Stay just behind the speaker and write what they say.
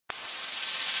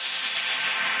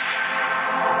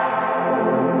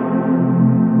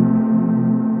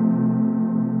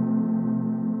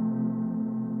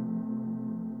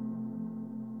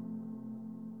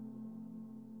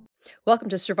Welcome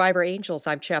to Survivor Angels.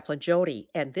 I'm Chaplain Jody,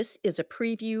 and this is a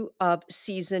preview of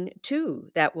season 2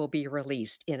 that will be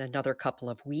released in another couple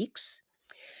of weeks.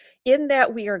 In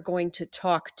that, we are going to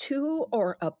talk to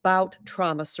or about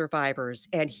trauma survivors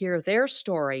and hear their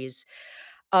stories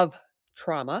of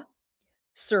trauma,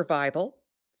 survival,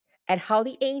 and how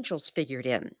the angels figured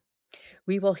in.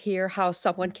 We will hear how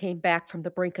someone came back from the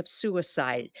brink of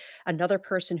suicide, another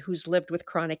person who's lived with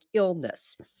chronic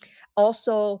illness,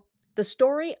 also, the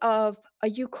story of a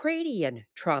Ukrainian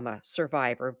trauma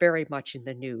survivor, very much in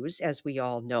the news, as we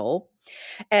all know.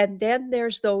 And then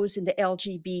there's those in the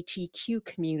LGBTQ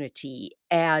community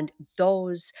and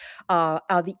those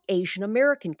of the Asian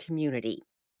American community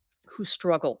who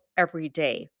struggle every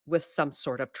day with some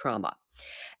sort of trauma.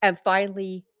 And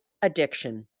finally,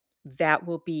 addiction. That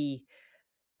will be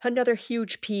another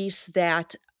huge piece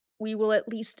that we will at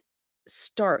least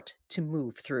start to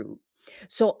move through.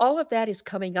 So, all of that is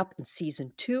coming up in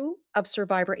season 2 of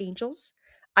Survivor Angels.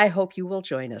 I hope you will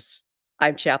join us.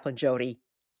 I'm Chaplain Jody,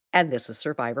 and this is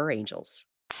Survivor Angels.